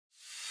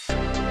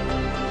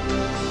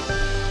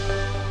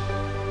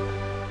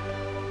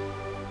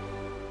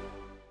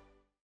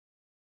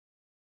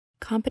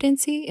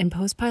Competency in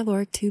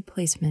Post-pyloric Tube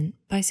Placement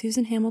by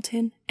Susan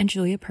Hamilton and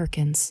Julia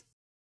Perkins.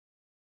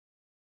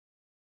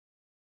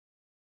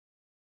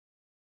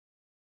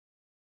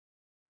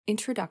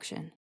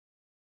 Introduction.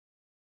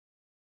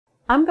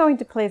 I'm going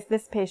to place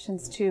this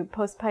patient's tube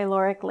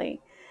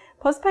post-pylorically.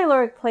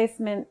 Post-pyloric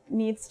placement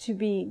needs to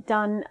be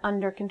done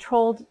under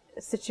controlled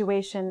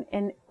situation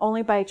and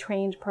only by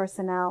trained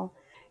personnel.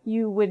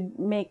 You would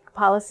make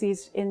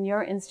policies in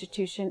your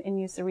institution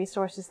and use the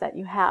resources that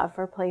you have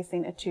for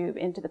placing a tube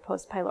into the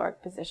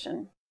post-pyloric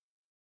position.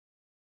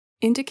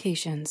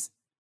 Indications.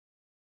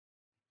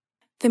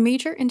 The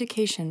major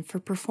indication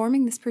for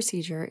performing this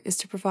procedure is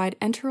to provide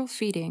enteral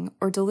feeding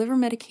or deliver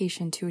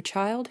medication to a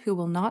child who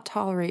will not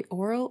tolerate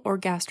oral or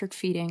gastric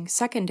feeding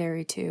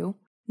secondary to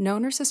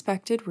known or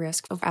suspected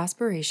risk of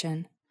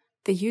aspiration,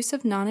 the use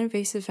of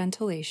non-invasive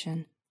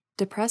ventilation,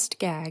 depressed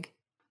gag,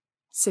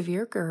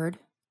 severe GERD,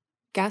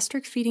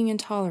 gastric feeding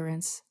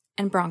intolerance,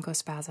 and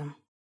bronchospasm.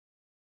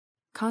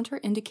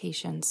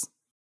 Contraindications.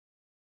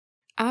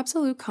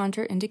 Absolute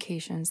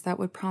contraindications that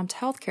would prompt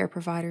healthcare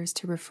providers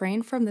to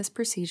refrain from this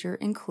procedure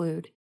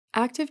include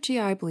active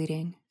GI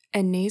bleeding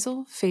and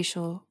nasal,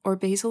 facial, or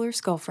basilar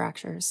skull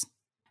fractures.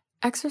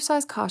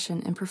 Exercise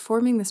caution in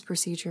performing this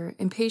procedure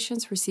in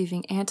patients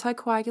receiving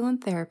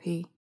anticoagulant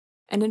therapy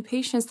and in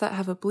patients that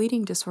have a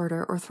bleeding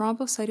disorder or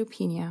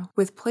thrombocytopenia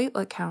with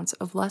platelet counts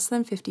of less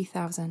than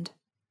 50,000.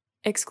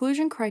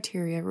 Exclusion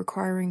criteria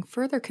requiring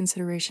further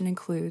consideration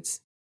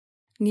includes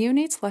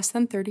neonates less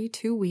than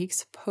 32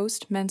 weeks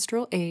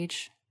post-menstrual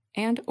age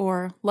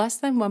and/or less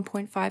than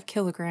 1.5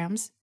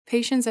 kilograms,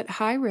 patients at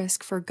high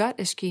risk for gut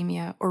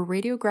ischemia or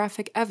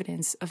radiographic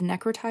evidence of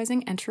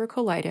necrotizing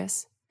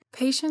enterocolitis,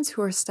 patients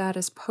who are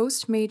status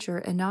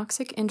post-major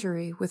anoxic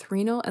injury with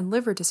renal and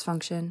liver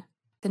dysfunction,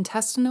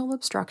 intestinal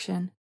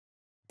obstruction,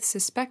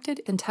 suspected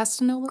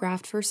intestinal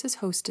graft versus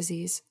host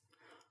disease,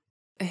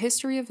 a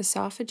history of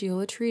esophageal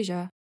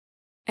atresia,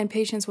 and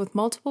patients with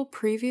multiple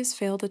previous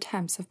failed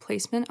attempts of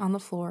placement on the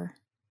floor.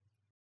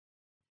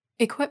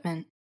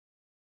 Equipment.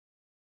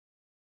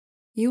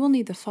 You will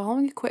need the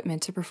following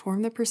equipment to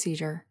perform the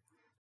procedure: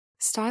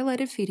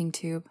 styleted feeding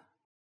tube,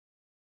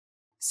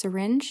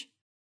 syringe,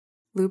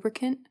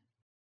 lubricant,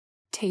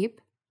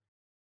 tape,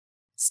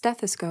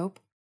 stethoscope,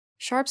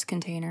 sharps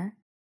container,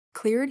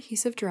 clear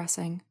adhesive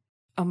dressing,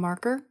 a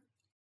marker,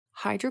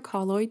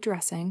 hydrocolloid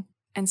dressing,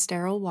 and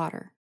sterile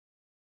water.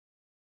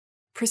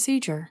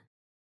 Procedure.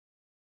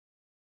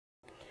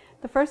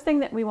 The first thing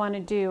that we want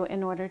to do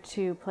in order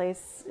to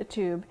place a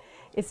tube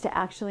is to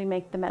actually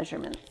make the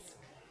measurements.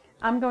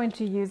 I'm going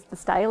to use the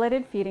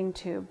styleted feeding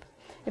tube.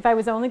 If I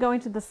was only going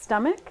to the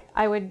stomach,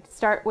 I would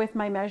start with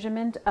my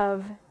measurement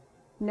of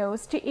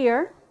nose to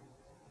ear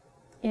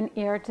and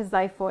ear to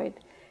xiphoid,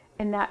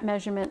 and that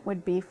measurement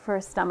would be for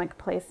stomach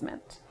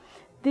placement.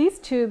 These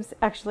tubes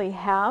actually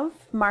have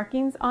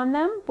markings on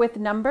them with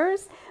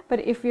numbers,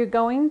 but if you're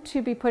going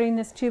to be putting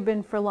this tube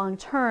in for long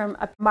term,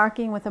 a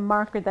marking with a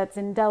marker that's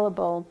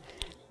indelible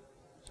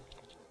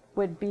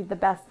would be the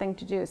best thing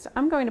to do. So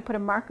I'm going to put a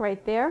mark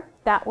right there.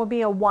 That will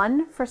be a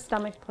 1 for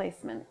stomach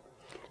placement.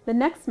 The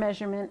next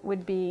measurement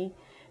would be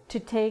to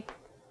take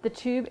the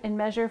tube and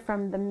measure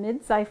from the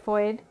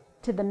mid-xiphoid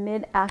to the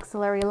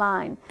mid-axillary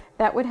line.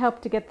 That would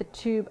help to get the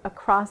tube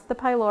across the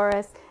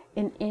pylorus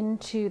and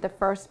into the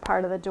first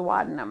part of the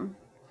duodenum.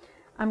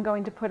 I'm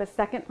going to put a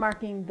second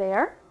marking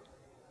there.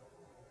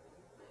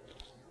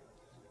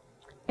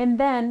 And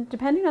then,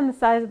 depending on the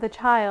size of the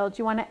child,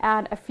 you want to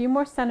add a few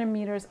more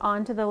centimeters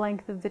onto the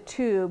length of the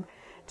tube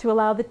to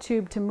allow the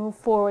tube to move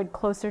forward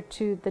closer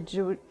to the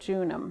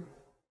jejunum.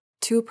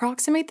 To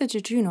approximate the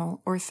jejunal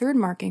or third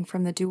marking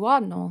from the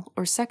duodenal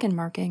or second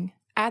marking,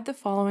 add the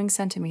following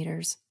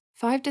centimeters: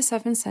 5 to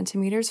 7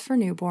 centimeters for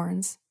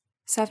newborns,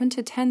 7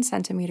 to 10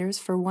 centimeters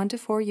for 1 to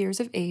 4 years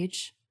of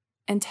age,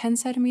 and 10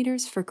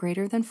 centimeters for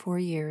greater than 4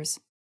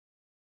 years.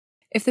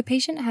 If the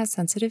patient has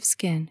sensitive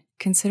skin,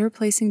 consider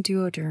placing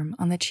Duoderm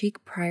on the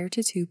cheek prior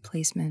to tube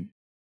placement.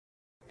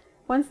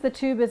 Once the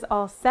tube is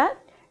all set,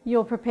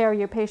 you'll prepare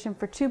your patient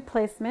for tube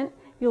placement,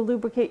 you'll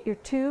lubricate your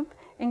tube,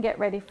 and get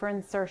ready for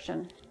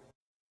insertion.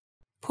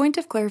 Point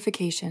of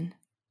clarification.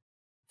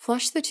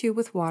 Flush the tube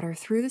with water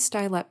through the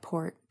stylet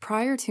port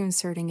prior to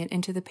inserting it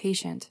into the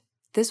patient.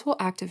 This will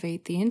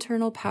activate the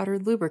internal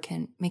powdered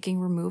lubricant, making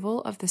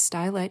removal of the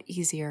stylet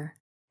easier.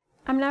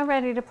 I'm now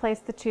ready to place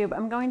the tube.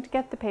 I'm going to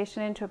get the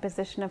patient into a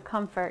position of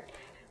comfort.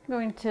 I'm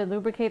going to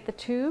lubricate the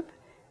tube,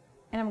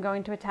 and I'm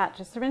going to attach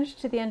a syringe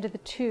to the end of the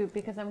tube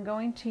because I'm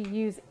going to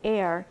use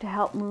air to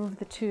help move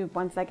the tube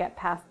once I get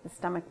past the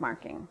stomach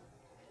marking.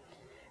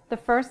 The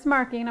first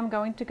marking I'm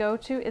going to go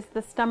to is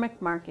the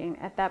stomach marking.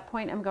 At that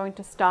point, I'm going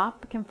to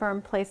stop,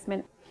 confirm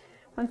placement.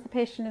 Once the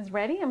patient is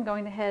ready, I'm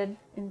going ahead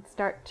and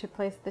start to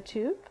place the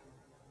tube.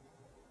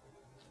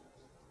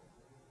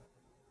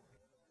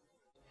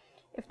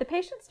 If the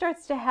patient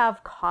starts to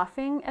have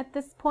coughing at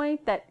this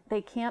point that they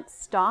can't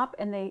stop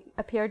and they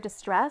appear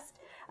distressed,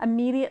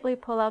 immediately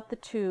pull out the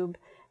tube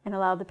and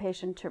allow the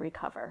patient to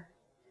recover.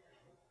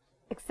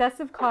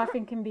 Excessive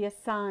coughing can be a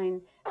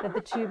sign that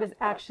the tube is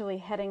actually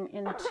heading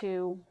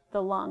into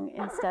the lung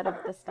instead of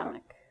the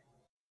stomach.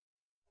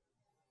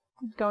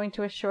 I'm going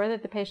to assure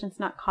that the patient's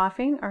not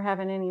coughing or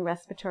having any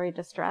respiratory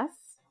distress.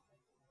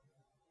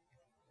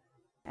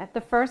 At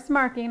the first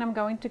marking, I'm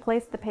going to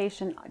place the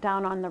patient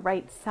down on the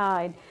right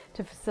side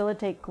to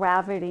facilitate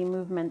gravity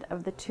movement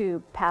of the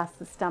tube past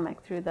the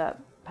stomach through the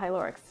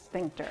pyloric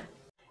sphincter.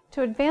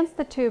 To advance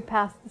the tube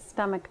past the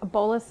stomach, a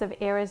bolus of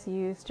air is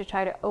used to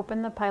try to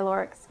open the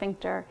pyloric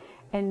sphincter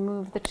and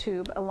move the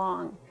tube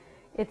along.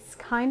 It's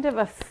kind of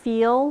a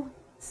feel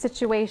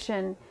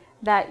situation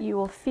that you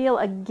will feel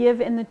a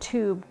give in the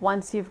tube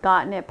once you've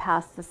gotten it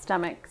past the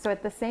stomach. So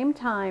at the same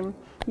time,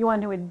 you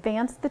want to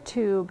advance the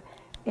tube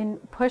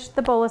and push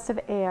the bolus of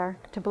air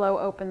to blow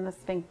open the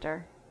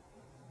sphincter.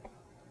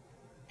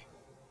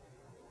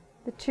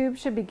 The tube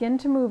should begin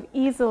to move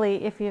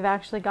easily if you've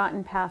actually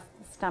gotten past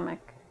the stomach.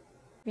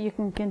 You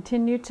can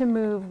continue to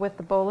move with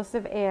the bolus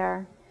of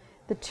air,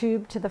 the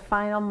tube to the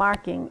final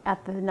marking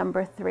at the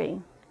number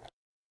 3.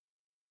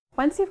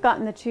 Once you've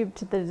gotten the tube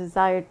to the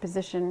desired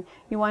position,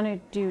 you want to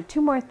do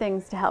 2 more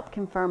things to help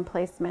confirm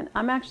placement.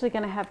 I'm actually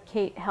going to have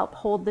Kate help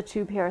hold the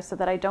tube here so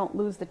that I don't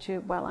lose the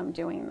tube while I'm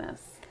doing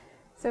this.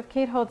 So if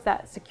Kate holds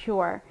that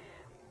secure,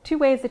 2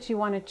 ways that you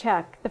want to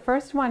check. The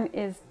first one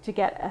is to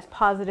get a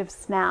positive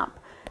snap.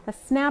 A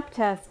snap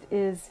test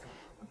is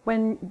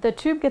when the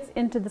tube gets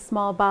into the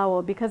small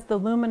bowel, because the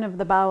lumen of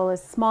the bowel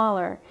is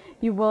smaller,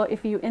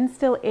 if you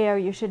instill air,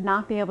 you should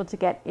not be able to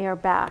get air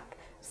back.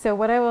 So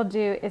what I will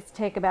do is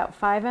take about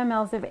 5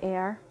 mL of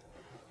air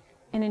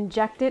and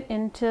inject it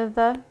into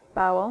the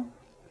bowel.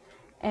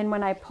 And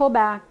when I pull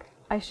back,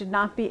 I should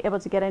not be able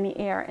to get any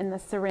air, and the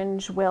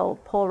syringe will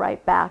pull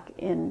right back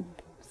in,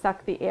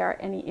 suck the air,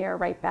 any air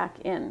right back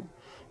in.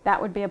 That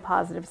would be a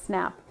positive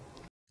snap.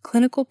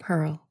 Clinical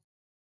Pearl.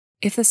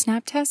 If the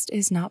snap test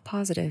is not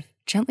positive,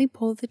 gently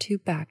pull the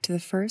tube back to the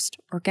first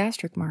or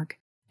gastric mark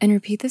and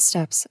repeat the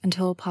steps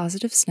until a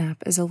positive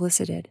snap is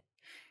elicited.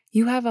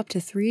 You have up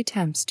to 3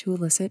 attempts to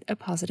elicit a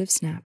positive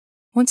snap.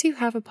 Once you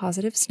have a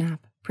positive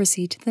snap,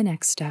 proceed to the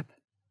next step.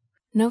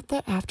 Note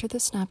that after the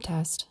snap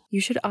test,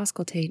 you should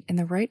auscultate in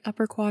the right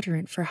upper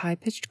quadrant for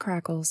high-pitched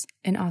crackles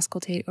and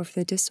auscultate over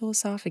the distal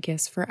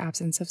esophagus for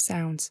absence of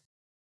sounds.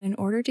 In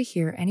order to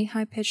hear any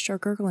high-pitched or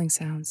gurgling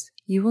sounds,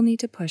 you will need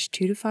to push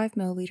 2 to 5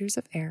 milliliters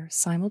of air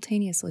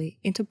simultaneously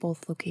into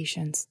both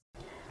locations.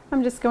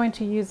 I'm just going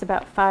to use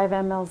about 5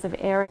 mL of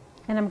air,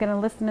 and I'm going to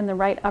listen in the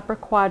right upper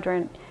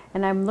quadrant,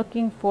 and I'm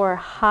looking for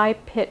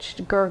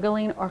high-pitched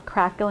gurgling or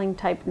crackling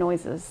type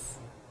noises.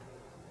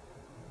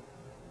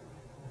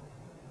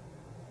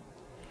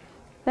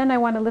 Then I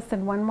want to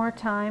listen one more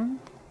time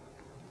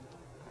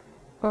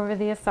over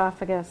the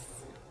esophagus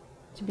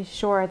to be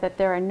sure that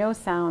there are no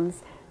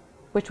sounds,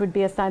 which would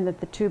be a sign that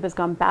the tube has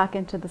gone back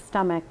into the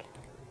stomach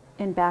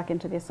and back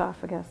into the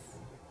esophagus.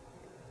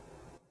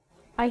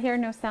 I hear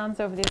no sounds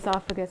over the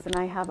esophagus, and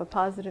I have a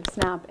positive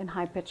snap and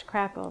high-pitched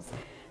crackles.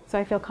 So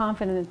I feel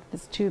confident that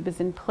this tube is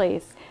in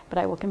place, but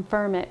I will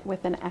confirm it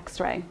with an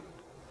X-ray.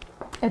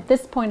 At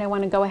this point, I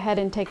want to go ahead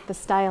and take the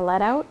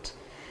stylet out.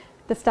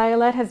 The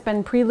stylet has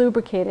been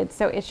pre-lubricated,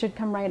 so it should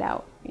come right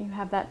out. You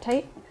have that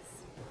tight?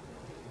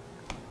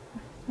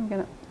 I'm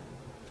going to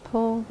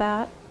pull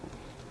that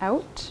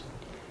out.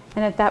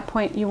 And at that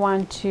point, you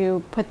want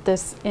to put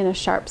this in a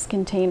sharps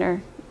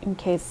container in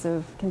case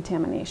of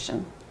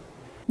contamination.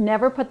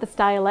 Never put the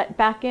stylet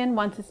back in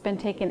once it's been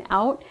taken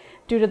out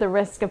due to the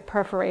risk of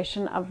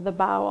perforation of the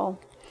bowel.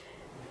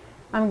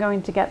 I'm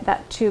going to get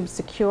that tube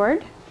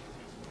secured,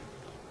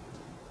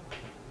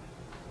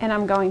 and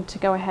I'm going to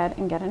go ahead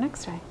and get an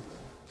X-ray.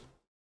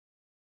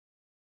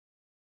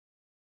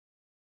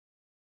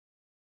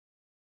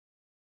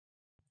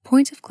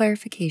 Point of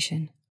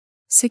clarification.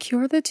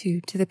 Secure the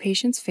tube to the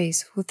patient's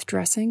face with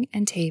dressing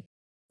and tape.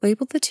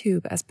 Label the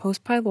tube as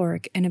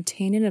post-pyloric and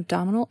obtain an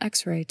abdominal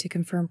X-ray to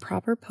confirm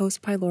proper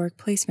post-pyloric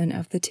placement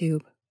of the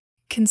tube.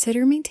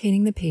 Consider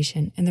maintaining the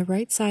patient in the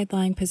right side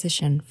lying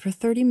position for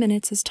 30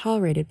 minutes as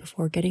tolerated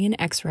before getting an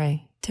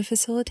X-ray to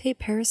facilitate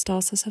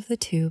peristalsis of the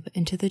tube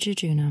into the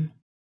jejunum.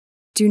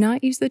 Do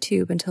not use the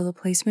tube until the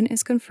placement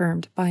is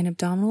confirmed by an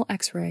abdominal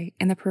X-ray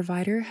and the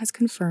provider has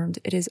confirmed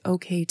it is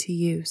okay to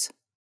use.